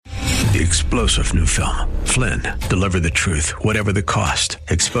The explosive new film, Flynn, deliver the truth, whatever the cost.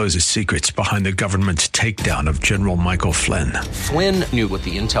 Exposes secrets behind the government's takedown of General Michael Flynn. Flynn knew what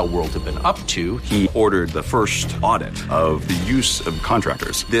the intel world had been up to. He ordered the first audit of the use of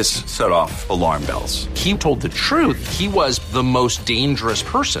contractors. This set off alarm bells. He told the truth. He was the most dangerous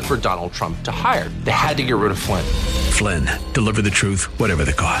person for Donald Trump to hire. They had to get rid of Flynn. Flynn, deliver the truth, whatever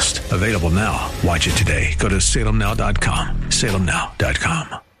the cost. Available now. Watch it today. Go to salemnow.com.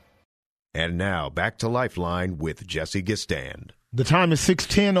 salemnow.com. And now, back to Lifeline with Jesse Gistand. The time is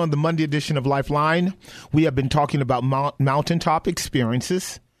 6:10 on the Monday edition of Lifeline. We have been talking about mountaintop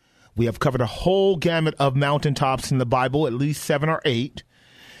experiences. We have covered a whole gamut of mountaintops in the Bible, at least 7 or 8,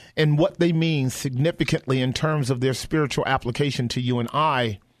 and what they mean significantly in terms of their spiritual application to you and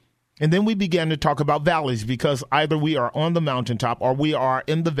I. And then we began to talk about valleys, because either we are on the mountaintop or we are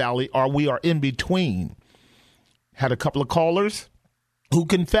in the valley or we are in between. Had a couple of callers who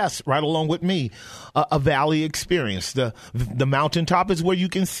confessed right along with me a valley experience. The mountaintop is where you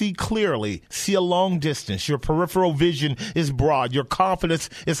can see clearly, see a long distance. Your peripheral vision is broad. Your confidence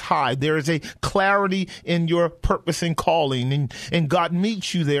is high. There is a clarity in your purpose and calling, and God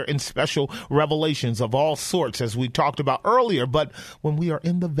meets you there in special revelations of all sorts, as we talked about earlier. But when we are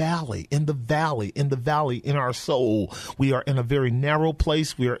in the valley, in our soul, we are in a very narrow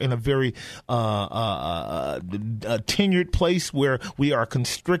place. We are in a very tenured place where we are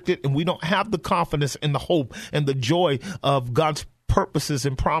constricted, and we don't have the confidence and the hope and the joy of God's purposes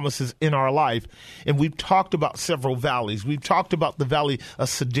and promises in our life. And we've talked about several valleys. We've talked about the valley of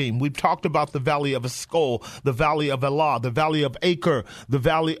Siddim. We've talked about the valley of Eshcol, the valley of Elah, the valley of Acre, the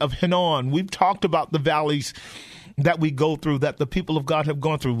valley of Hinnom. We've talked about the valleys that we go through, that the people of God have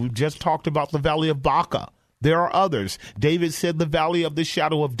gone through. We've just talked about the valley of Baca. There are others. David said the valley of the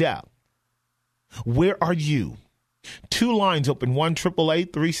shadow of death. Where are you? 2 lines open,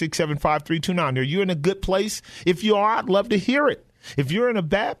 1-888-367-5329. Are you in a good place? If you are, I'd love to hear it. If you're in a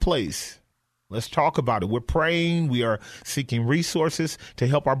bad place, let's talk about it. We're praying. We are seeking resources to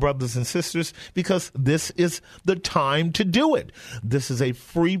help our brothers and sisters, because this is the time to do it. This is a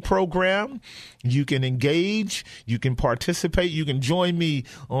free program. You can engage. You can participate. You can join me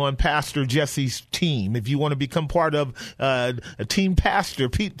on Pastor Jesse's team. If you want to become part of a Team Pastor,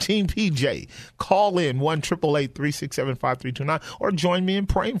 Team PJ, call in 1-888-367-5329, or join me in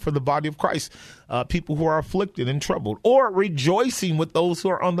praying for the body of Christ, people who are afflicted and troubled, or rejoicing with those who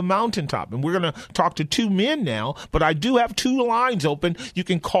are on the mountaintop. And we're going to talk to 2 men now, but I do have 2 lines open. You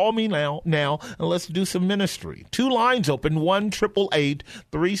can call me now, and let's do some ministry. 2 lines open,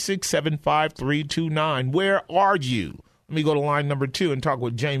 1-888-367-5329. Where are you? Let me go to line number 2 and talk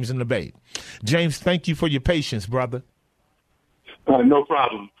with James in the Bay. James, thank you for your patience, brother. No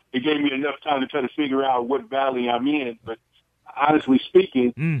problem. It gave me enough time to try to figure out what valley I'm in, but honestly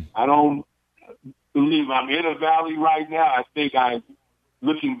speaking, I don't believe I'm in a valley right now. I think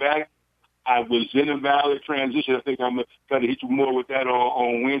looking back, I was in a valley transition. I think I'm going to try to hit you more with that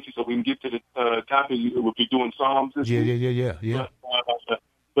on Wednesday so we can get to the topic. We'll be doing Psalms this week. Yeah.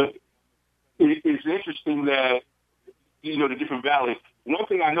 But it's interesting that, the different valleys. One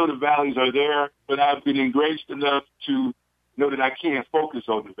thing I know, the valleys are there, but I've been engraced enough to know that I can't focus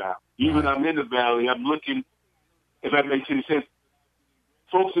on the valley. Even I'm in the valley, I'm looking, if that makes any sense,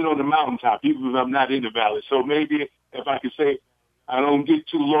 focusing on the mountaintop, even if I'm not in the valley. So maybe if I could say, I don't get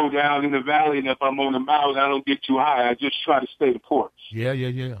too low down in the valley, and if I'm on the mountain, I don't get too high. I just try to stay the course. Yeah. I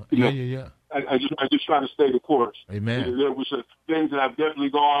just try to stay the course. Amen. There was things that I've definitely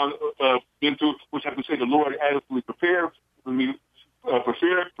been through, which I can say the Lord adequately prepared me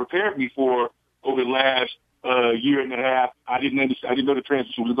for over the last year and a half. I didn't know the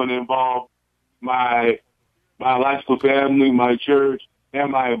transition was going to involve my biological family, my church,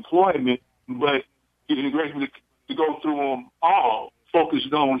 and my employment, but He encouraged me to go through them all,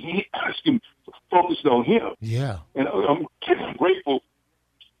 focused on Him. Yeah. And I'm grateful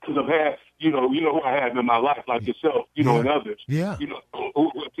because I've had, who I have in my life, like yourself, and others, who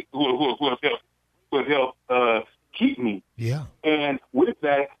have helped keep me. Yeah. And with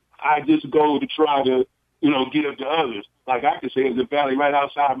that, I just go to try to, give to others. Like I could say, there's a valley right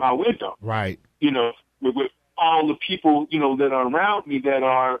outside my window. Right. With all the people, that are around me that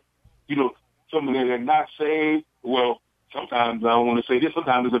are, some of them are not saved. Well, sometimes I don't want to say this.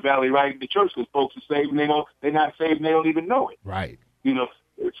 Sometimes there's a valley right in the church because folks are saved and they're not saved and they don't even know it. Right.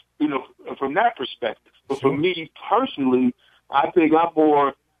 It's, from that perspective. But for me personally, I think I'm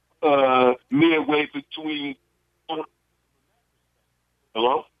more midway between.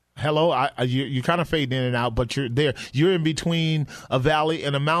 Hello? Hello, you kind of fade in and out, but you're there. You're in between a valley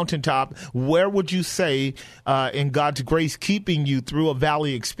and a mountaintop. Where would you say, in God's grace, keeping you through a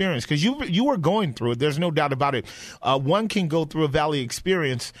valley experience? Because you were going through it. There's no doubt about it. One can go through a valley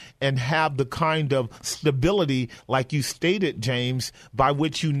experience and have the kind of stability, like you stated, James, by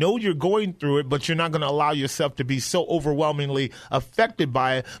which you know you're going through it, but you're not going to allow yourself to be so overwhelmingly affected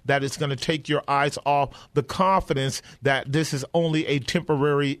by it that it's going to take your eyes off the confidence that this is only a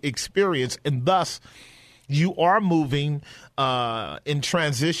temporary experience, and thus you are moving in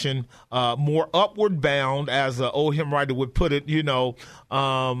transition, more upward bound, as an old hymn writer would put it,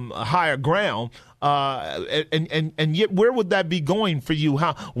 higher ground. And yet, where would that be going for you?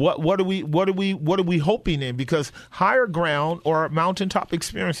 What are we hoping in? Because higher ground or mountaintop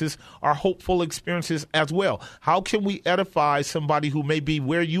experiences are hopeful experiences as well. How can we edify somebody who may be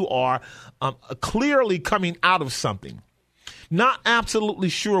where you are, clearly coming out of something? Not absolutely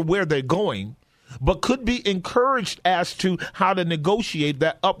sure where they're going, but could be encouraged as to how to negotiate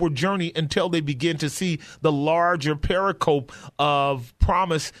that upward journey until they begin to see the larger pericope of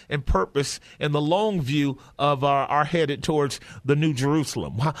promise and purpose and the long view of our headed towards the New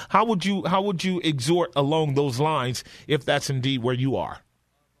Jerusalem. How would you exhort along those lines if that's indeed where you are?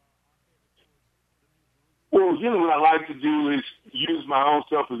 Well, what I like to do is use my own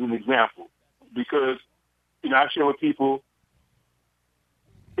self as an example, because I share with people,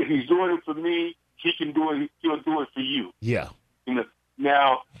 if he's doing it for me, he can do it. He'll do it for you. Yeah.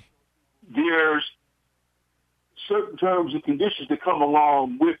 Now, there's certain terms and conditions that come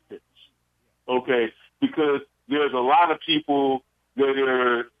along with this. Okay, because there's a lot of people that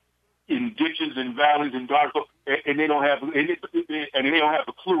are in ditches and valleys and dark, and they don't have a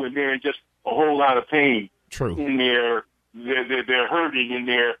clue, and they're in just a whole lot of pain. True. And they're hurting, and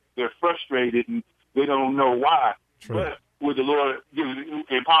they're frustrated, and they don't know why. True. But what the Lord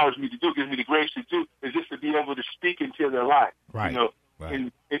empowers me to do, gives me the grace to do, is just to be able to speak into their life. Right. Right.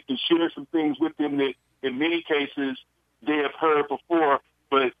 And share some things with them that in many cases they have heard before,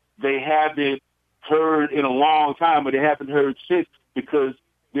 but they haven't heard in a long time, or they haven't heard since, because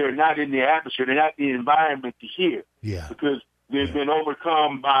they're not in the atmosphere, they're not in the environment to hear. Yeah. Because they've been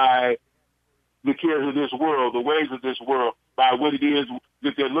overcome by the cares of this world, the ways of this world, by what it is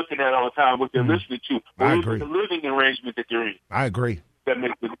that they're looking at all the time, what they're listening to, I or agree. the living arrangement that they're in. I agree. That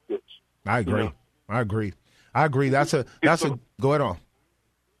makes a difference. I agree. I agree. That's a go ahead on.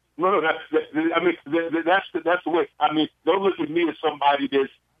 No, that's the way. Don't look at me as somebody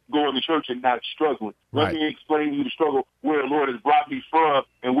that's going to church and not struggling. Right. Let me explain to you the struggle where the Lord has brought me from,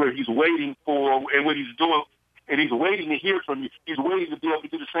 and where he's waiting for, and what he's doing, and he's waiting to hear from you. He's waiting to be able to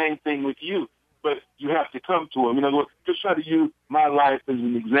do the same thing with you. But you have to come to him. In other words, just try to use my life as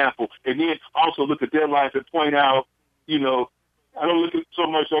an example, and then also look at their life and point out, I don't look at so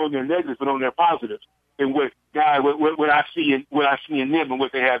much on their negatives, but on their positives, and what I see in them, and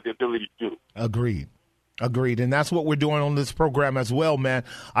what they have the ability to do. Agreed. And that's what we're doing on this program as well, man.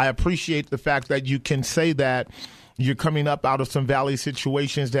 I appreciate the fact that you can say that you're coming up out of some valley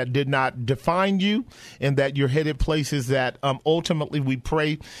situations that did not define you, and that you're headed places that ultimately we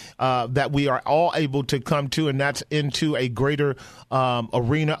pray that we are all able to come to, and that's into a greater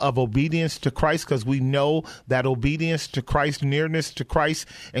arena of obedience to Christ, because we know that obedience to Christ, nearness to Christ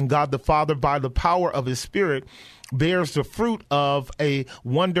and God the Father by the power of his Spirit bears the fruit of a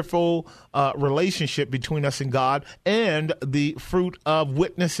wonderful relationship between us and God, and the fruit of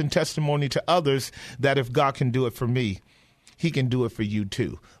witness and testimony to others that if God can do it for me, he can do it for you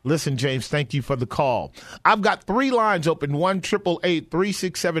too. Listen, James, thank you for the call. I've got 3 lines open,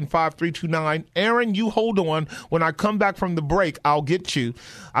 1-888-367-5329. Aaron, you hold on. When I come back from the break, I'll get you.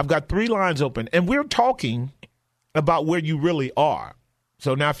 I've got 3 lines open, and we're talking about where you really are.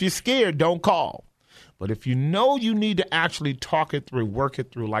 So now if you're scared, don't call. But if you know you need to actually talk it through, work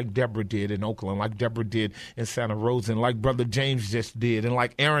it through, like Deborah did in Oakland, like Deborah did in Santa Rosa, and like Brother James just did, and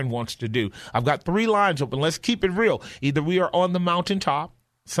like Aaron wants to do. I've got 3 lines open. Let's keep it real. Either we are on the mountaintop,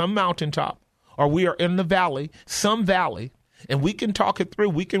 some mountaintop, or we are in the valley, some valley, and we can talk it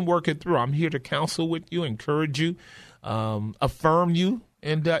through. We can work it through. I'm here to counsel with you, encourage you, affirm you,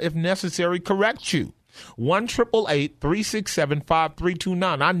 and if necessary, correct you.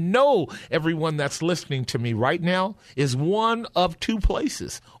 1-888-367-5329. I know everyone that's listening to me right now is one of 2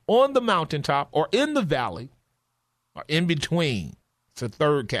 places: on the mountaintop, or in the valley, or in between. It's a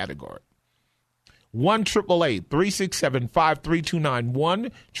 3rd category.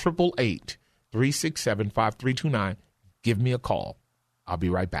 1-888-367-5329. 1-888-367-5329. Give me a call. I'll be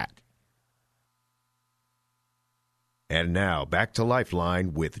right back. And now back to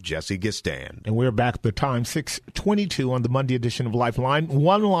Lifeline with Jesse Gistand. And we're back at the time, 6:22 on the Monday edition of Lifeline.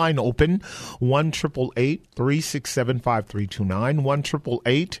 One line open,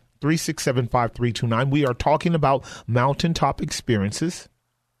 1-888-367-5329, 1-888-367-5329. We are talking about mountaintop experiences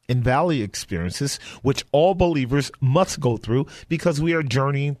and valley experiences, which all believers must go through because we are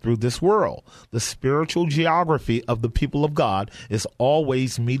journeying through this world. The spiritual geography of the people of God is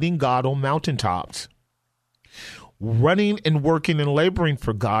always meeting God on mountaintops, running and working and laboring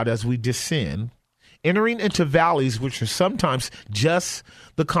for God as we descend, entering into valleys which are sometimes just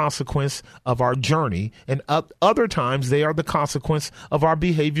the consequence of our journey, and other times they are the consequence of our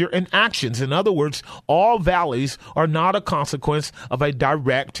behavior and actions. In other words, all valleys are not a consequence of a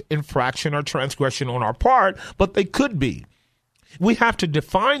direct infraction or transgression on our part, but they could be. We have to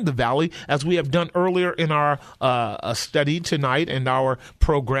define the valley, as we have done earlier in our study tonight and our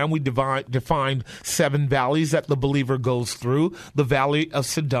program. We defined 7 valleys that the believer goes through. The valley of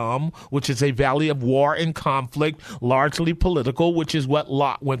Sodom, which is a valley of war and conflict, largely political, which is what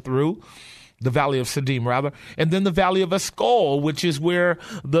Lot went through. The valley of Sodom, rather. And then the valley of Eshcol, which is where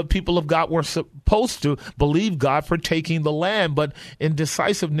the people of God were supposed to believe God for taking the land, but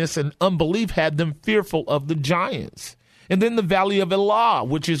indecisiveness and unbelief had them fearful of the giants. And then the valley of Elah,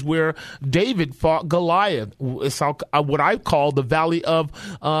 which is where David fought Goliath. It's what I call the valley of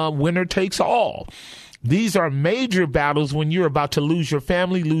winner takes all. These are major battles when you're about to lose your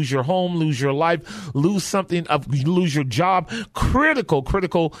family, lose your home, lose your life, lose your job.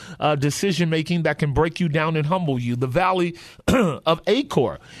 Critical decision-making that can break you down and humble you. The valley of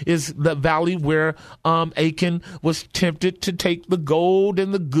Achor is the valley where Achan was tempted to take the gold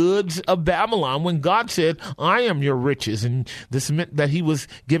and the goods of Babylon when God said, I am your riches. And this meant that he was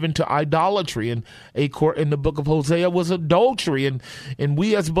given to idolatry. And Achor in the book of Hosea was adultery. And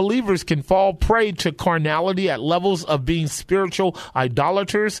we as believers can fall prey to carnality at levels of being spiritual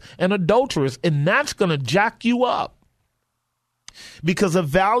idolaters and adulterers, and that's going to jack you up. Because a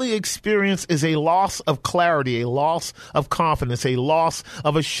valley experience is a loss of clarity, a loss of confidence, a loss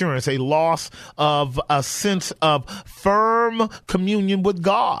of assurance, a loss of a sense of firm communion with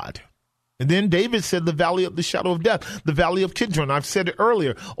God. And then David said the valley of the shadow of death, the valley of Kidron. I've said it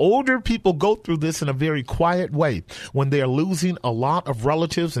earlier. Older people go through this in a very quiet way when they are losing a lot of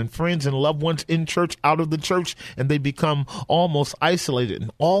relatives and friends and loved ones in church, out of the church, and they become almost isolated.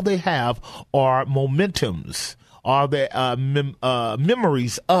 And all they have are momentums, are the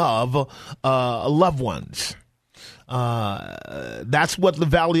memories of loved ones. That's what the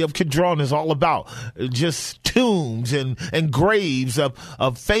Valley of Kidron is all about. Just tombs and graves of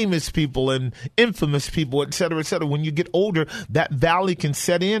famous people and infamous people, et cetera, et cetera. When you get older, that valley can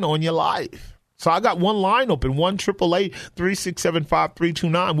set in on your life. So I got one line open,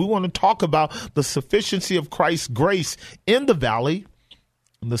 1-888-367-5329. We want to talk about the sufficiency of Christ's grace in the valley,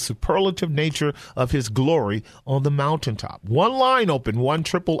 the superlative nature of his glory on the mountaintop. One line open,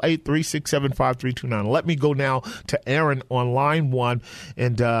 1-888-367-5329. Let me go now to Aaron on line 1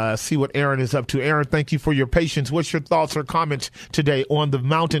 and see what Aaron is up to. Aaron, thank you for your patience. What's your thoughts or comments today on the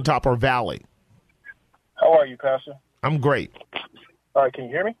mountaintop or valley? How are you, Pastor? I'm great. All right, can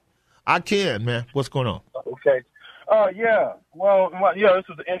you hear me? I can, man. What's going on? Okay. Yeah. Well, this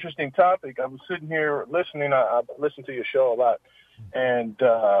was an interesting topic. I was sitting here listening. I listen to your show a lot. And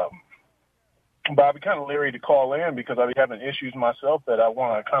but I'd be kind of leery to call in because I'd be having issues myself that I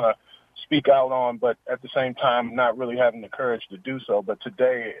want to kind of speak out on, but at the same time not really having the courage to do so. But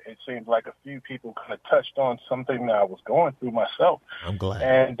today it seems like a few people kind of touched on something that I was going through myself. I'm glad.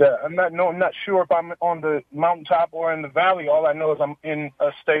 And I'm not sure if I'm on the mountaintop or in the valley. All I know is I'm in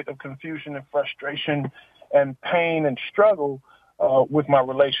a state of confusion and frustration and pain and struggle with my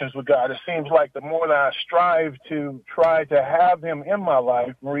relations with God. It seems like the more that I strive to try to have him in my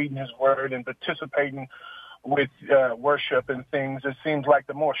life, reading his word and participating with worship and things, it seems like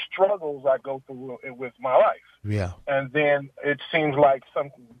the more struggles I go through with my life. Yeah. And then it seems like some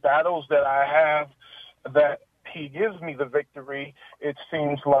battles that I have that he gives me the victory, it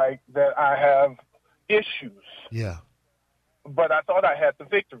seems like that I have issues. Yeah. But I thought I had the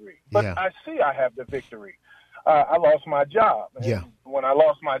victory. But Yeah. I see I have the victory. I lost my job. And Yeah. when I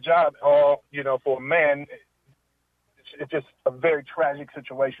lost my job, for a man, it's just a very tragic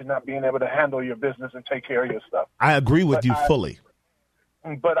situation, not being able to handle your business and take care of your stuff. I agree with you fully.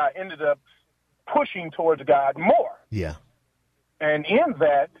 But I ended up pushing towards God more. Yeah. And in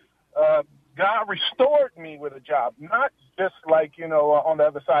that, God restored me with a job, not just like, on the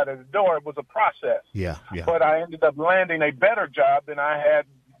other side of the door. It was a process. Yeah. Yeah. But I ended up landing a better job than I had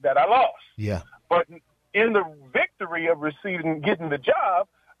that I lost. Yeah. But in the victory of getting the job,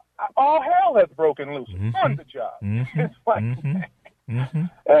 all hell has broken loose on the job. It's like,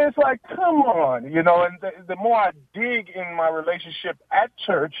 it's like, come on, you know. And the more I dig in my relationship at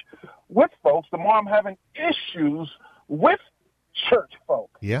church with folks, the more I'm having issues with church folk.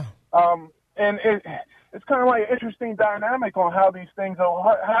 Yeah. And it's kind of like an interesting dynamic on how these things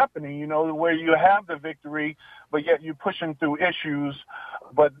are happening, you know, where you have the victory, but yet you're pushing through issues,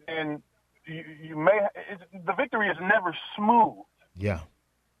 but then the victory is never smooth. Yeah.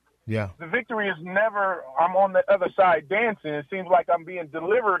 Yeah. The victory is never, I'm on the other side dancing. It seems like I'm being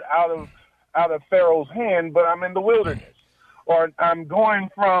delivered out of Pharaoh's hand, but I'm in the wilderness. Or I'm going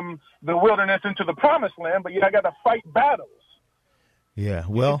from the wilderness into the promised land, but yet I got to fight battles. Yeah.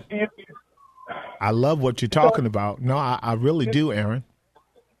 Well, I love what you're talking about. No, I really do, Aaron.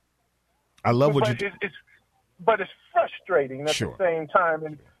 I love what but it's frustrating at Sure. the same time.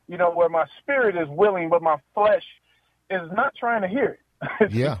 And, you know, where my spirit is willing, but my flesh is not trying to hear it.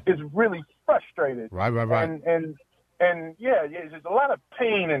 It's really frustrated. Right. And yeah, there's a lot of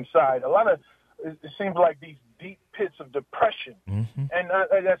pain inside. It seems like these deep pits of depression. Mm-hmm. And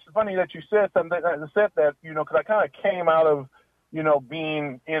that's funny that you said something. I said that, you know, because I kind of came out of, you know,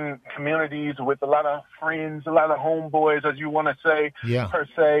 being in communities with a lot of friends, a lot of homeboys, as you want to say, per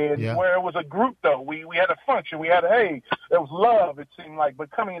se, and where it was a group, though. We had a function. We had there was love, it seemed like.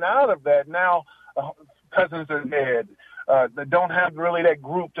 But coming out of that, now cousins are dead. They don't have really that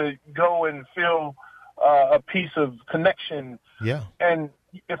group to go and feel a piece of connection. Yeah. And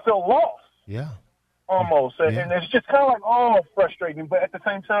it felt lost. Yeah. Almost. And it's just kind of like, frustrating. But at the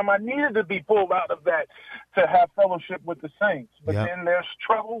same time, I needed to be pulled out of that to have fellowship with the saints. But then there's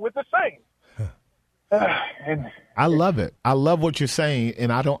trouble with the saints. I love it. I love what you're saying,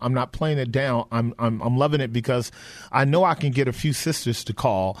 and I'm not playing it down. I'm loving it because I know I can get a few sisters to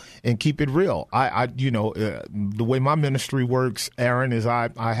call and keep it real. The way my ministry works, Aaron, is I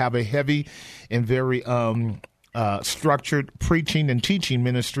have a heavy and very structured preaching and teaching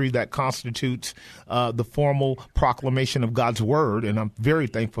ministry that constitutes the formal proclamation of God's word, and I'm very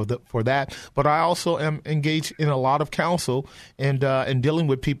thankful for that. But I also am engaged in a lot of counsel and dealing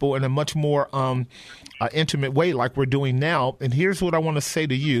with people in a much more intimate way, like we're doing now. And here's what I want to say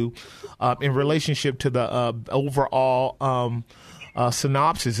to you in relationship to the overall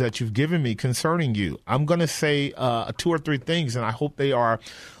synopsis that you've given me concerning you. I'm going to say 2 or 3 things, and I hope they are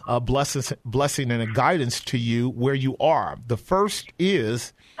a blessing and a guidance to you where you are. The first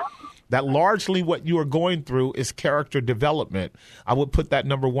is that largely what you are going through is character development. I would put that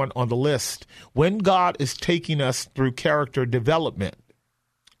number 1 on the list. When God is taking us through character development,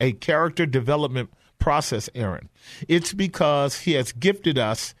 a character development process, Aaron, it's because he has gifted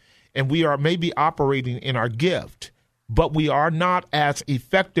us and we are maybe operating in our gift, but we are not as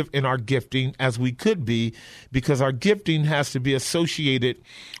effective in our gifting as we could be because our gifting has to be associated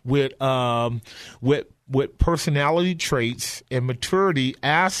with personality traits and maturity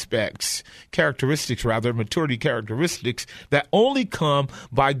characteristics that only come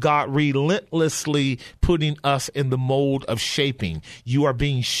by God relentlessly putting us in the mold of shaping. You are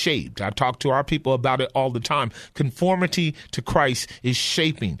being shaped. I talk to our people about it all the time. Conformity to Christ is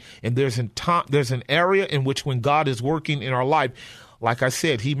shaping. And there's an area in which when God is working in our life, like I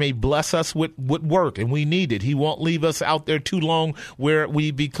said, he may bless us with work, and we need it. He won't leave us out there too long where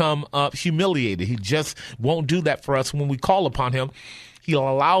we become humiliated. He just won't do that for us when we call upon him. He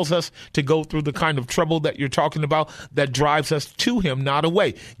allows us to go through the kind of trouble that you're talking about that drives us to him, not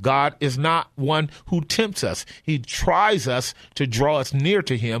away. God is not one who tempts us. He tries us to draw us near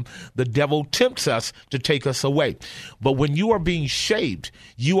to him. The devil tempts us to take us away. But when you are being shaped,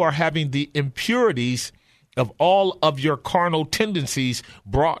 you are having the impurities of all of your carnal tendencies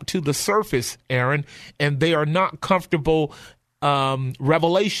brought to the surface, Aaron, and they are not comfortable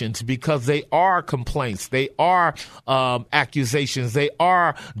revelations because they are complaints, they are accusations, they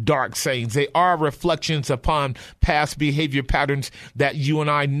are dark sayings, they are reflections upon past behavior patterns that you and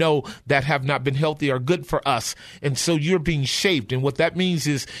I know that have not been healthy or good for us. And so you're being shaped, and what that means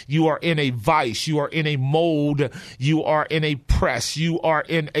is you are in a vice, you are in a mold, you are in a press, you are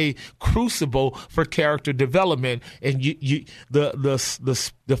in a crucible for character development, and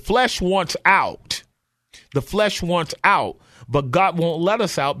the flesh wants out. The flesh wants out. But God won't let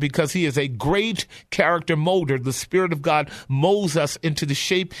us out because he is a great character molder. The Spirit of God molds us into the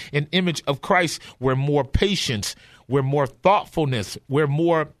shape and image of Christ, where more patience, where more thoughtfulness, where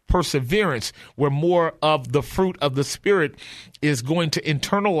more perseverance, where more of the fruit of the Spirit is going to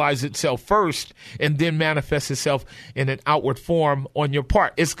internalize itself first and then manifest itself in an outward form on your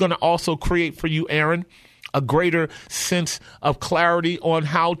part. It's going to also create for you, Aaron, a greater sense of clarity on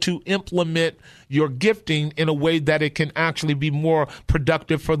how to implement your gifting in a way that it can actually be more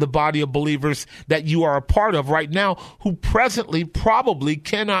productive for the body of believers that you are a part of right now, who presently probably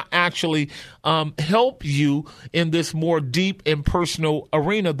cannot actually help you in this more deep and personal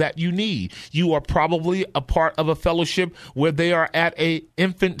arena that you need. You are probably a part of a fellowship where they are at a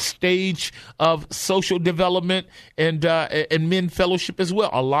infant stage of social development and men fellowship as well.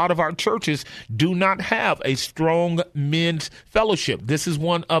 A lot of our churches do not have a strong men's fellowship. This is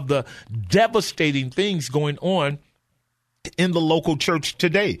one of the devastating things going on in the local church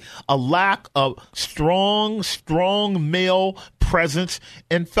today. A lack of strong male presence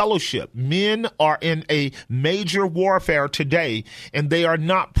and fellowship. Men are in a major warfare today, and they are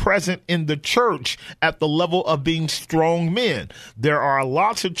not present in the church at the level of being strong men. There are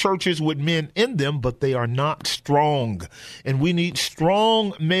lots of churches with men in them, but they are not strong. And we need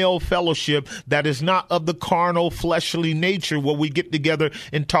strong male fellowship that is not of the carnal, fleshly nature where we get together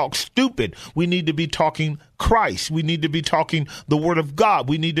and talk stupid. We need to be talking Christ. We need to be talking the Word of God.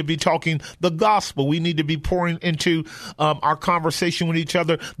 We need to be talking the gospel. We need to be pouring into our conversation with each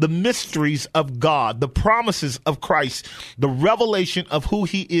other the mysteries of God, the promises of Christ, the revelation of who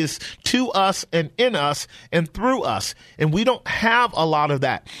He is to us and in us and through us. And we don't have a lot of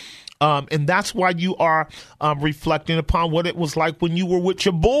that. And that's why you are reflecting upon what it was like when you were with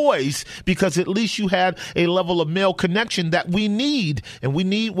your boys, because at least you had a level of male connection that we need. And we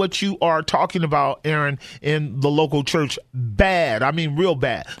need what you are talking about, Aaron, in the local church. Bad. I mean, real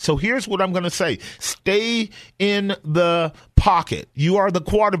bad. So here's what I'm going to say. Stay in the pocket. You are the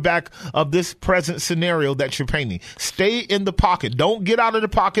quarterback of this present scenario that you're painting. Stay in the pocket. Don't get out of the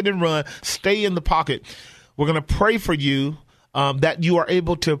pocket and run. Stay in the pocket. We're going to pray for you. That you are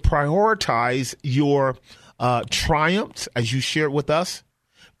able to prioritize your triumphs, as you shared with us.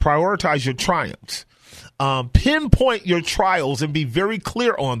 Prioritize your triumphs. Pinpoint your trials and be very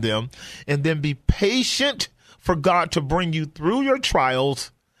clear on them, and then be patient for God to bring you through your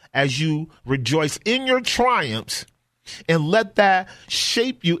trials as you rejoice in your triumphs, and let that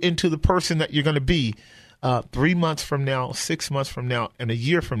shape you into the person that you're going to be 3 months from now, 6 months from now, and a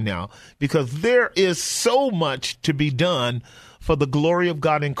year from now, because there is so much to be done for the glory of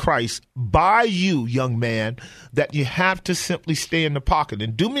God in Christ by you, young man, that you have to simply stay in the pocket.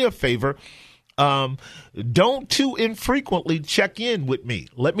 And do me a favor. Don't too infrequently check in with me.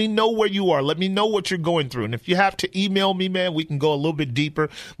 Let me know where you are. Let me know what you're going through. And if you have to email me, man, we can go a little bit deeper,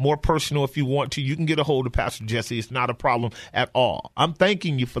 more personal if you want to. You can get a hold of Pastor Jesse. It's not a problem at all. I'm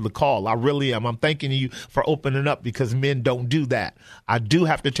thanking you for the call. I really am. I'm thanking you for opening up, because men don't do that. I do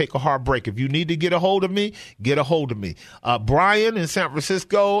have to take a hard break. If you need to get a hold of me, get a hold of me. Brian in San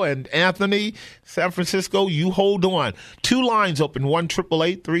Francisco and Anthony, San Francisco, you hold on. 2 lines open,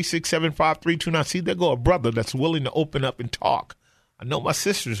 1-888-367-5329. See, there go a brother that's willing to open up and talk. I know my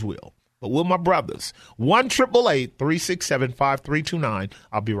sisters will, but will my brothers? 1-888-367-5329.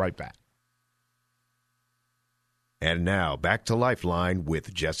 I'll be right back. And now back to Lifeline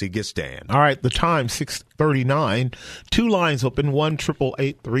with Jesse Gistan. All right, the time, 6:39. 2 lines open,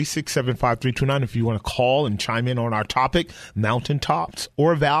 1-888-367-5329. If you want to call and chime in on our topic, mountaintops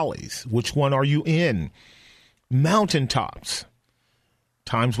or valleys. Which one are you in? Mountaintops.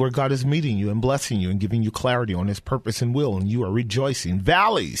 Times where God is meeting you and blessing you and giving you clarity on His purpose and will, and you are rejoicing.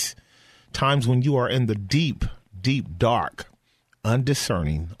 Valleys. Times when you are in the deep, dark,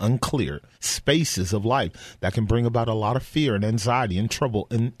 undiscerning, unclear spaces of life that can bring about a lot of fear and anxiety and trouble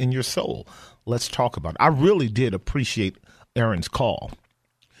in your soul. Let's talk about it. I really did appreciate Aaron's call.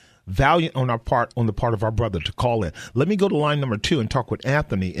 Valiant on the part of our brother to call in. Let me go to line number 2 and talk with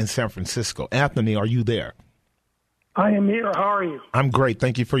Anthony in San Francisco. Anthony, are you there? I am here. How are you? I'm great.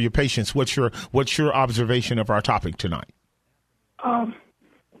 Thank you for your patience. What's your observation of our topic tonight? I'm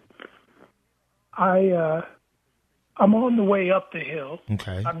on the way up the hill.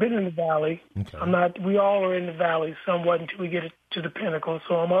 Okay. I've been in the valley. Okay. We all are in the valley somewhat until we get to the pinnacle.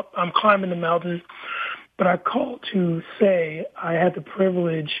 So I'm climbing the mountain. But I called to say I had the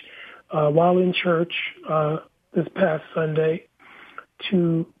privilege while in church this past Sunday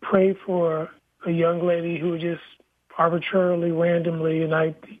to pray for a young lady who just arbitrarily, randomly, and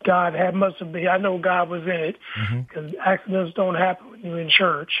I know God was in it, because accidents don't happen when you're in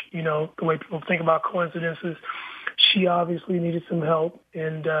church, the way people think about coincidences. She obviously needed some help,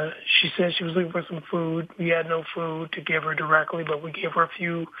 and she said she was looking for some food. We had no food to give her directly, but we gave her a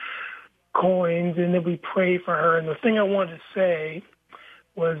few coins, and then we prayed for her. And the thing I wanted to say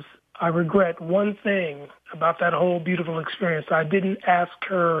was I regret one thing about that whole beautiful experience. I didn't ask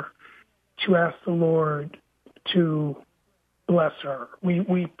her to ask the Lord to bless her.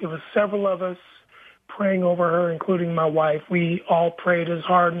 It was several of us praying over her, including my wife. We all prayed as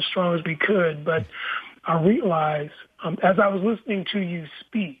hard and strong as we could, but I realized as I was listening to you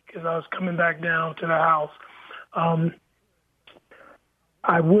speak, as I was coming back down to the house,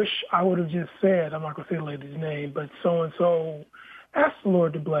 I wish I would have just said, I'm not going to say the lady's name, but so-and-so, ask the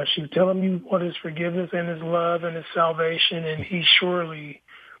Lord to bless you. Tell him you want his forgiveness and his love and his salvation, and he surely,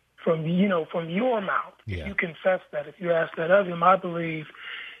 from your mouth, if you confess that, if you ask that of him, I believe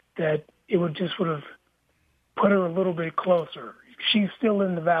that it would have put her a little bit closer. She's still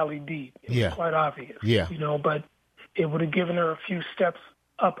in the valley deep. It's quite obvious. Yeah. But it would have given her a few steps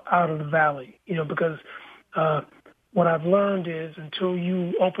up out of the valley, because what I've learned is until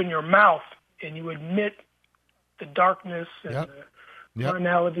you open your mouth and you admit the darkness and the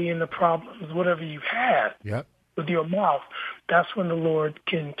carnality and the problems, whatever you had with your mouth, that's when the Lord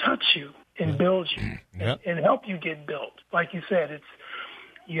can touch you and build you and help you get built. Like you said,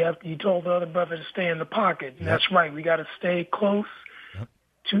 you told the other brother to stay in the pocket. And that's right. We got to stay close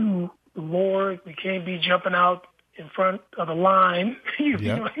to the Lord. We can't be jumping out in front of the line,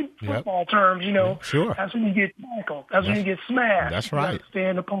 in football terms, Sure. That's when you get tackled. That's when you get smashed. That's right. You gotta stay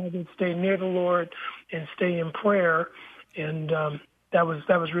in the pocket, stay near the Lord, and stay in prayer. And that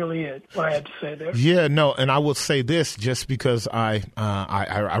was really it, what I had to say there. Yeah, no, and I will say this just because I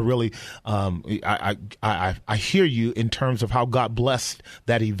really I hear you in terms of how God blessed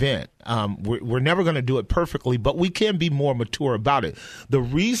that event. We're never going to do it perfectly, but we can be more mature about it. The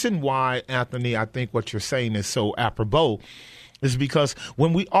reason why, Anthony, I think what you're saying is so apropos is because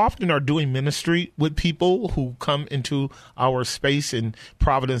when we often are doing ministry with people who come into our space and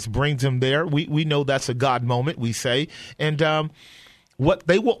Providence brings them there, we know that's a God moment, we say, and what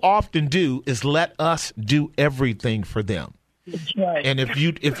they will often do is let us do everything for them. That's right. And if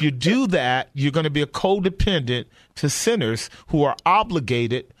you do that, you're going to be a codependent to sinners who are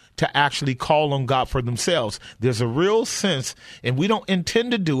obligated to actually call on God for themselves. There's a real sense, and we don't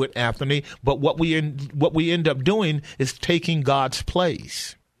intend to do it, Anthony, but what we end up doing is taking God's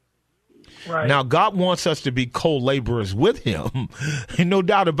place. Right. Now, God wants us to be co-laborers with him. And no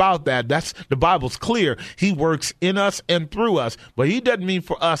doubt about that. That's the Bible's clear. He works in us and through us, but he doesn't mean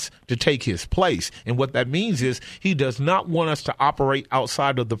for us to take his place. And what that means is he does not want us to operate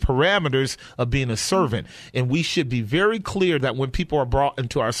outside of the parameters of being a servant. And we should be very clear that when people are brought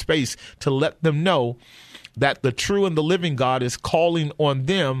into our space, to let them know that the true and the living God is calling on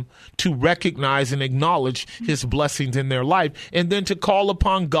them to recognize and acknowledge his blessings in their life, and then to call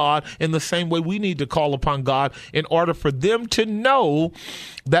upon God in the same way we need to call upon God in order for them to know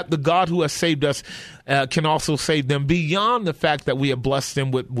that the God who has saved us can also save them beyond the fact that we have blessed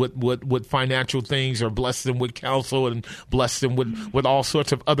them with financial things or blessed them with counsel and blessed them with all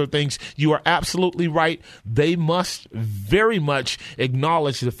sorts of other things. You are absolutely right. They must very much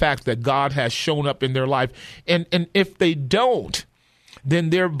acknowledge the fact that God has shown up in their life. And if they don't,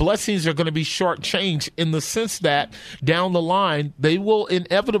 then their blessings are going to be shortchanged in the sense that down the line, they will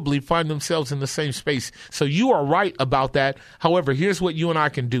inevitably find themselves in the same space. So you are right about that. However, here's what you and I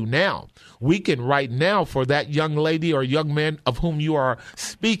can do now. We can right now for that young lady or young man of whom you are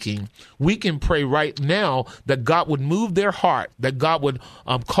speaking, we can pray right now that God would move their heart, that God would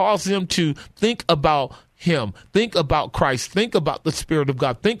cause them to think about him, think about Christ, think about the Spirit of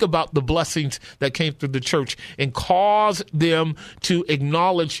God, think about the blessings that came through the church, and cause them to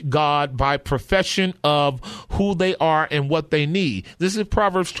acknowledge God by profession of who they are and what they need. This is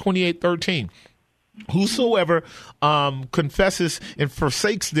Proverbs 28:13. Whosoever confesses and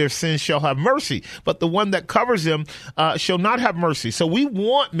forsakes their sins shall have mercy, but the one that covers them shall not have mercy. So we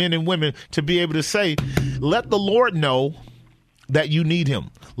want men and women to be able to say, let the Lord know that you need him.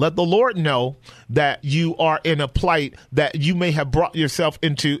 Let the Lord know that you are in a plight that you may have brought yourself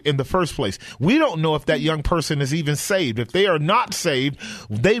into in the first place. We don't know if that young person is even saved. If they are not saved,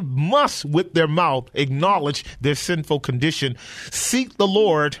 they must with their mouth acknowledge their sinful condition, seek the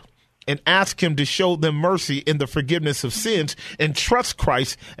Lord, and ask him to show them mercy in the forgiveness of sins, and trust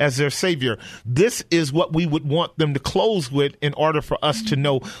Christ as their Savior. This is what we would want them to close with in order for us to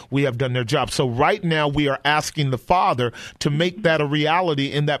know we have done their job. So right now we are asking the Father to make that a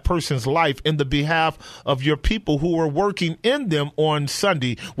reality in that person's life in the behalf of your people who were working in them on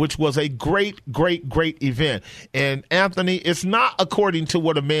Sunday, which was a great, great, great event. And Anthony, it's not according to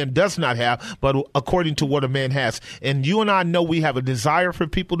what a man does not have, but according to what a man has. And you and I know we have a desire for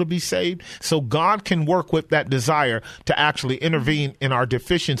people to be saved, so God can work with that desire to actually intervene in our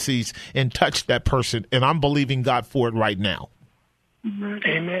deficiencies and touch that person. And I'm believing God for it right now.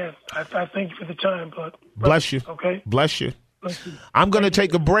 Amen. I thank you for the time, but bless you. Okay. Bless you. I'm going to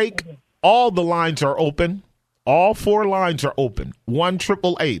take a break. All the lines are open. All 4 lines are open.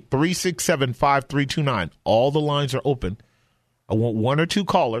 1-888-367-5329. All the lines are open. I want 1 or 2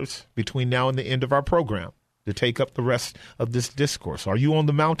 callers between now and the end of our program to take up the rest of this discourse. Are you on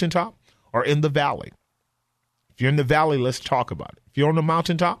the mountaintop or in the valley? If you're in the valley, let's talk about it. If you're on the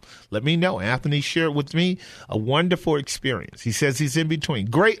mountaintop, let me know. Anthony shared with me a wonderful experience. He says he's in between.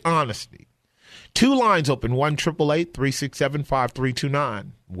 Great honesty. 2 lines open,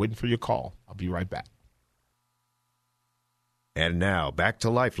 1-888-367-5329. Waiting for your call. I'll be right back. And now, back to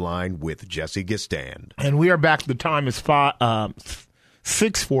Lifeline with Jesse Gistand. And we are back. The time is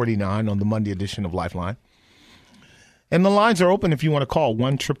 6:49 on the Monday edition of Lifeline. And the lines are open if you want to call,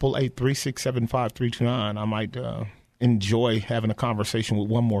 1-888-367-5329. I might enjoy having a conversation with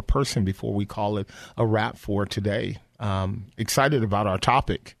one more person before we call it a wrap for today. Excited about our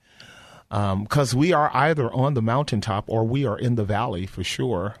topic because we are either on the mountaintop or we are in the valley for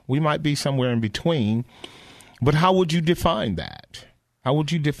sure. We might be somewhere in between. But how would you define that? How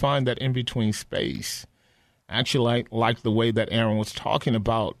would you define that in-between space? Actually, like the way that Aaron was talking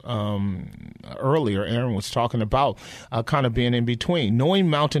about earlier. Aaron was talking about kind of being in between, knowing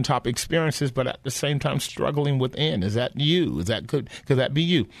mountaintop experiences, but at the same time struggling within. Is that you? Could that be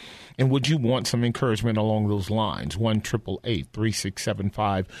you? And would you want some encouragement along those lines?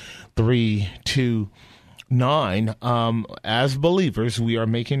 1-888-365-329. As believers, we are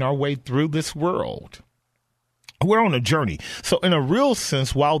making our way through this world. We're on a journey. So in a real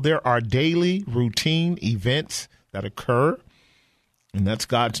sense, while there are daily routine events that occur, and that's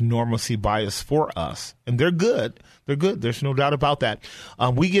God's normalcy bias for us, and they're good. They're good. There's no doubt about that.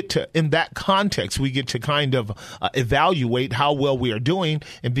 We get to, in that context, we get to kind of evaluate how well we are doing.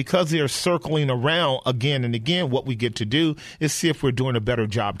 And because they're circling around again and again, what we get to do is see if we're doing a better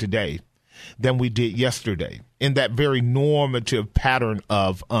job today than we did yesterday, in that very normative pattern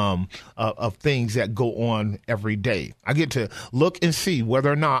of things that go on every day. I get to look and see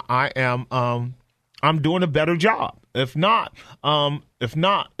whether or not I am I'm doing a better job. If not, then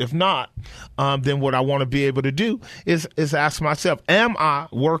what I want to be able to do is ask myself, am I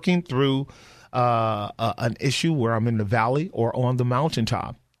working through an issue where I'm in the valley or on the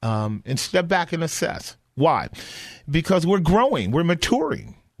mountaintop? And step back and assess. Why? Because we're growing, we're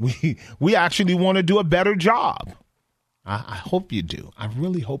maturing. We actually want to do a better job. I hope you do. I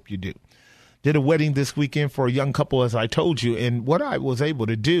really hope you do. Did a wedding this weekend for a young couple, as I told you, and what I was able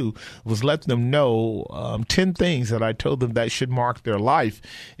to do was let them know 10 things that I told them that should mark their life.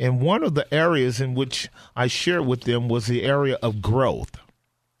 And one of the areas in which I shared with them was the area of growth.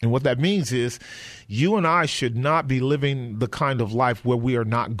 And what that means is you and I should not be living the kind of life where we are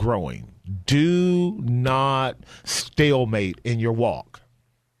not growing. Do not stalemate in your walk.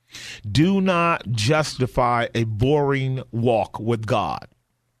 Do not justify a boring walk with God.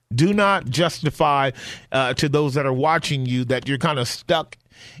 Do not justify to those that are watching you that you're kind of stuck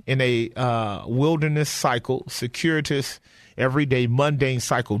in a wilderness cycle, circuitous, everyday, mundane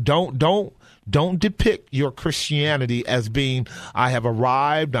cycle. Don't depict your Christianity as being, I have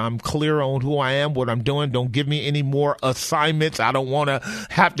arrived, I'm clear on who I am, what I'm doing. Don't give me any more assignments. I don't want to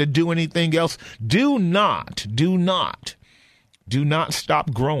have to do anything else. Do not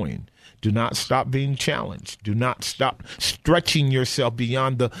stop growing. Do not stop being challenged. Do not stop stretching yourself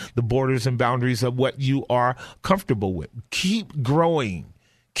beyond the borders and boundaries of what you are comfortable with. Keep growing.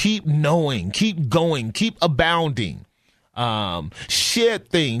 Keep knowing. Keep going. Keep abounding. Shed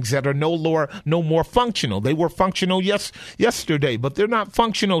things that are no more functional. They were functional yesterday, but they're not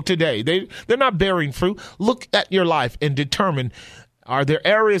functional today. They're not bearing fruit. Look at your life and determine, are there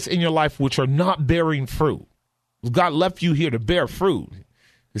areas in your life which are not bearing fruit? God left you here to bear fruit.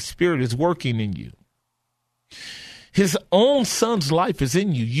 His Spirit is working in you. His own Son's life is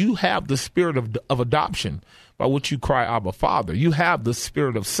in you. You have the spirit of adoption by which you cry, Abba, Father. You have the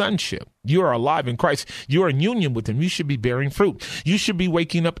spirit of sonship. You are alive in Christ. You are in union with him. You should be bearing fruit. You should be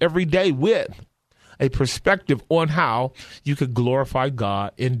waking up every day with a perspective on how you could glorify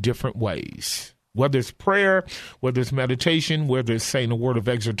God in different ways. Whether it's prayer, whether it's meditation, whether it's saying a word of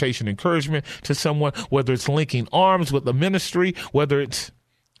exhortation, encouragement to someone, whether it's linking arms with the ministry, whether it's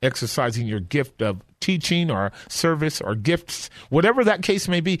exercising your gift of teaching or service or gifts, whatever that case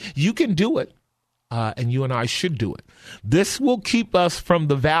may be, you can do it. And you and I should do it. This will keep us from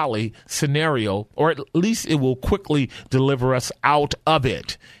the valley scenario, or at least it will quickly deliver us out of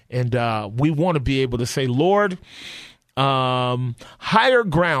it. And we want to be able to say, Lord, higher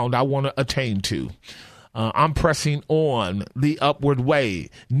ground I want to attain to. I'm pressing on the upward way.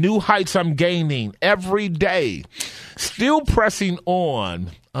 New heights I'm gaining every day. Still pressing on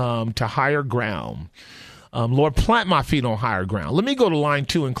to higher ground. Lord, plant my feet on higher ground. Let me go to line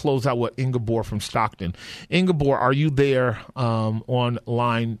 2 and close out with Ingeborg from Stockton. Ingeborg, are you there on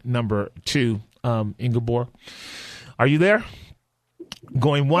line number 2? Ingeborg, are you there?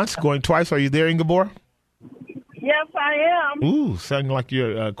 Going once, going twice. Are you there, Ingeborg? Yes, I am. Ooh, sounding like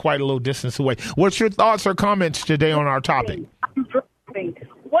you're quite a little distance away. What's your thoughts or comments today on our topic? I'm driving.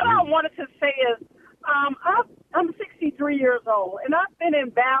 What I wanted to say is I'm 63 years old, and I've been in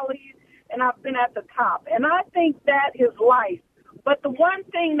valleys, and I've been at the top, and I think that is life. But the one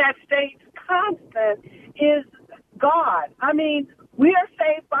thing that stays constant is God. I mean, we are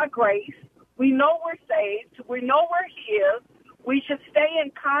saved by grace. We know we're saved. We know where He is. We should stay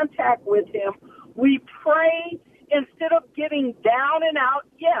in contact with Him. We pray instead of getting down and out.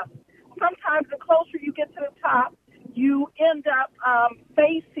 Yes, sometimes the closer you get to the top, you end up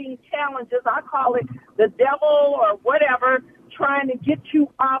facing challenges. I call it the devil or whatever, trying to get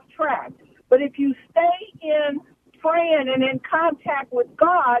you off track. But if you stay in praying and in contact with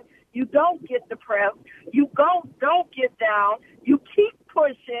God, you don't get depressed. You don't get down. You keep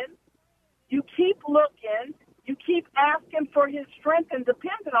pushing. You keep looking. You keep asking for His strength and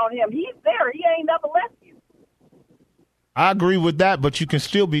depending on Him. He's there. He ain't never left you. I agree with that, but you can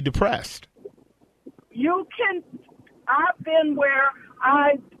still be depressed. You can. I've been where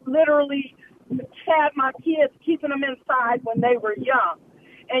I literally had my kids, keeping them inside when they were young.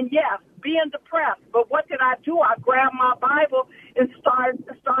 And yes, being depressed. But what did I do? I grabbed my Bible and start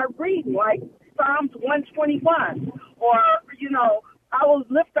reading, like Psalms 121. Or, I will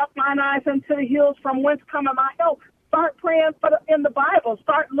lift up mine eyes unto the hills from whence cometh my help. Start praying in the Bible.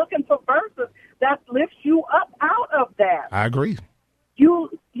 Start looking for verses that lifts you up out of that. I agree. You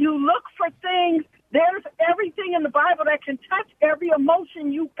look for things. There's everything in the Bible that can touch every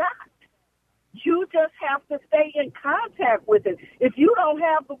emotion you got. You just have to stay in contact with it. If you don't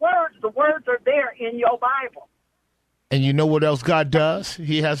have the words are there in your Bible. And you know what else God does?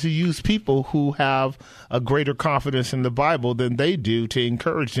 He has to use people who have a greater confidence in the Bible than they do to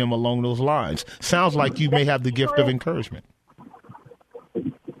encourage them along those lines. Sounds like you may have the gift of encouragement.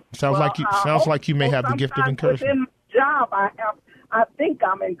 Sounds like you may have the gift of encouragement. Within my job, I think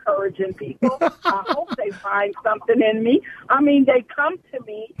I'm encouraging people. I hope they find something in me. I mean, they come to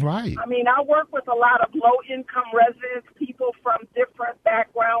me. Right. I mean, I work with a lot of low-income residents, people from different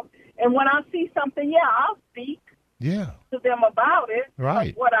backgrounds. And when I see something, I'll speak to them about it.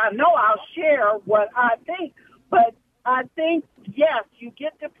 Right. What I know, I'll share what I think. But I think, yes, you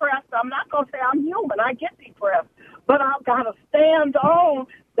get depressed. I'm not going to say I'm human. I get depressed. But I've got to stand on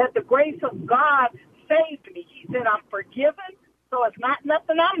that the grace of God saved me. He said, I'm forgiven. So it's not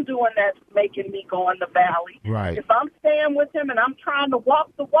nothing I'm doing that's making me go in the valley. Right. If I'm staying with Him and I'm trying to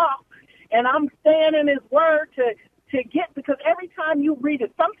walk the walk and I'm staying in His Word to get, because every time you read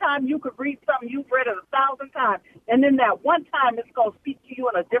it, sometimes you could read something you've read it 1,000 times, and then that one time it's going to speak to you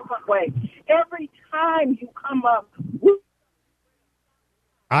in a different way. Every time you come up,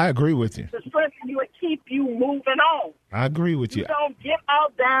 I agree with you. To strengthen you and keep you moving on. I agree with you. You don't give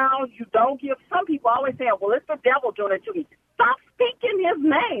out down. You don't give. Some people always say, well, it's the devil doing it to me. Stop speaking His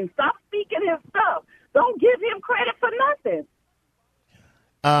name. Stop speaking His stuff. Don't give Him credit for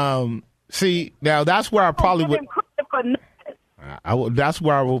nothing. See, now that's where I probably would. That's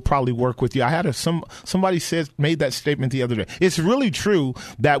where I will probably work with you. I had somebody made that statement the other day. It's really true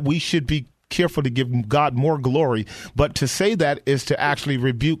that we should be careful to give God more glory, but to say that is to actually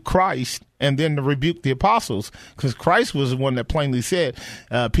rebuke Christ and then to rebuke the apostles, because Christ was the one that plainly said,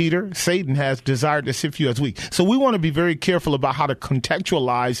 Peter, Satan has desired to sift you as wheat. So we want to be very careful about how to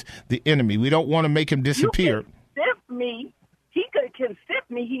contextualize the enemy. We don't want to make him disappear. You can sift me. He can sift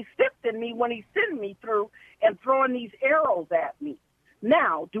me. He sifted me when he sent me through and throwing these arrows at me.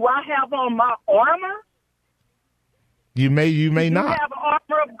 Now, do I have on my armor? You may not. You have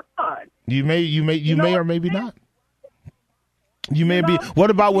armor of God. You may or maybe not. You may be. What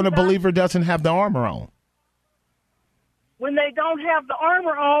about when a believer doesn't have the armor on? When they don't have the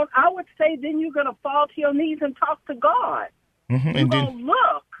armor on, I would say then you're going to fall to your knees and talk to God. Mm-hmm. You're going to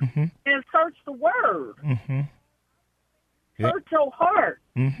look and search the Word. Mm-hmm. Search your heart.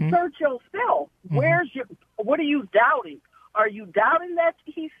 Mm-hmm. Search yourself. Mm-hmm. What are you doubting? Are you doubting that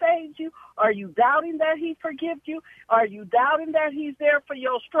He saved you? Are you doubting that He forgives you? Are you doubting that He's there for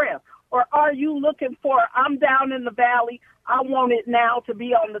your strength? Or are you looking for, I'm down in the valley, I want it now to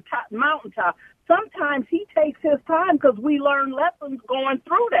be on the mountaintop? Sometimes He takes His time because we learn lessons going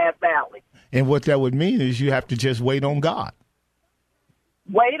through that valley. And what that would mean is you have to just wait on God.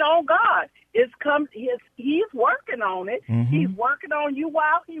 Wait on God. He's working on it. Mm-hmm. He's working on you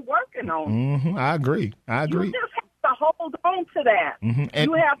while He's working on it. Mm-hmm. I agree. You just have to hold on to that. Mm-hmm.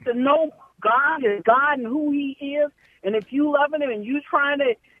 You have to know God is God and who he is, and if you loving him and you trying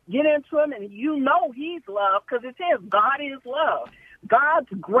to get into him and you know he's love, because it says God is love. God's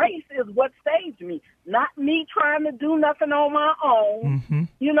grace is what saves me, not me trying to do nothing on my own. Mm-hmm.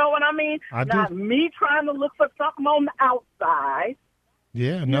 You know what I mean? I not do. Me trying to look for something on the outside.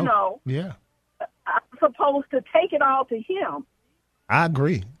 Yeah, no. You know, yeah. I'm supposed to take it all to him. I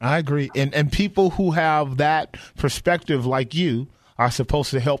agree. And people who have that perspective like you are supposed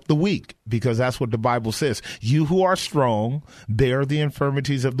to help the weak, because that's what the Bible says. You who are strong, bear the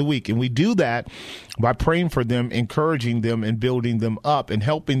infirmities of the weak. And we do that by praying for them, encouraging them, and building them up, and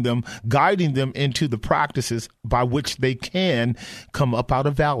helping them, guiding them into the practices by which they can come up out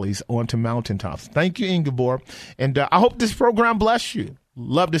of valleys onto mountaintops. Thank you, Ingeborg. And I hope this program bless you.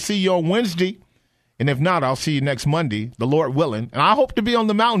 Love to see you on Wednesday. And if not, I'll see you next Monday, the Lord willing. And I hope to be on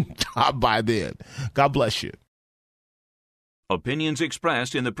the mountaintop by then. God bless you. Opinions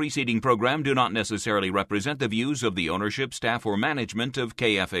expressed in the preceding program do not necessarily represent the views of the ownership, staff, or management of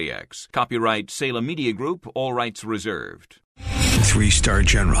KFAX. Copyright Salem Media Group, all rights reserved. 3-star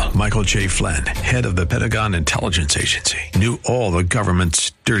General Michael J. Flynn, head of the Pentagon Intelligence Agency, knew all the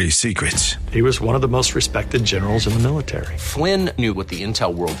government's dirty secrets. He was one of the most respected generals in the military. Flynn knew what the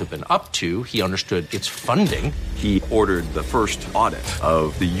intel world had been up to. He understood its funding. He ordered the first audit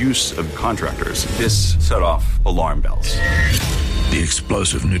of the use of contractors. This set off alarm bells. The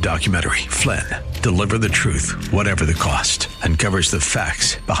explosive new documentary, Flynn, Deliver the Truth, Whatever the Cost, uncovers the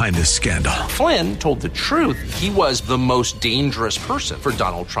facts behind this scandal. Flynn told the truth. He was the most dangerous person for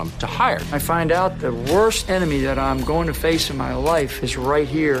Donald Trump to hire. I find out the worst enemy that I'm going to face in my life is right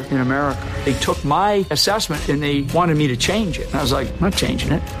here in America. They took my assessment and they wanted me to change it. And I was like, I'm not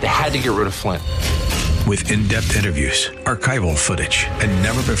changing it. They had to get rid of Flynn. With in-depth interviews, archival footage, and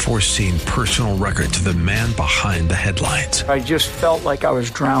never-before-seen personal records of the man behind the headlines. I just felt like I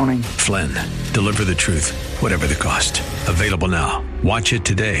was drowning. Flynn, Deliver the Truth, Whatever the Cost. Available now. Watch it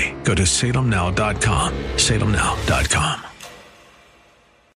today. Go to salemnow.com. salemnow.com.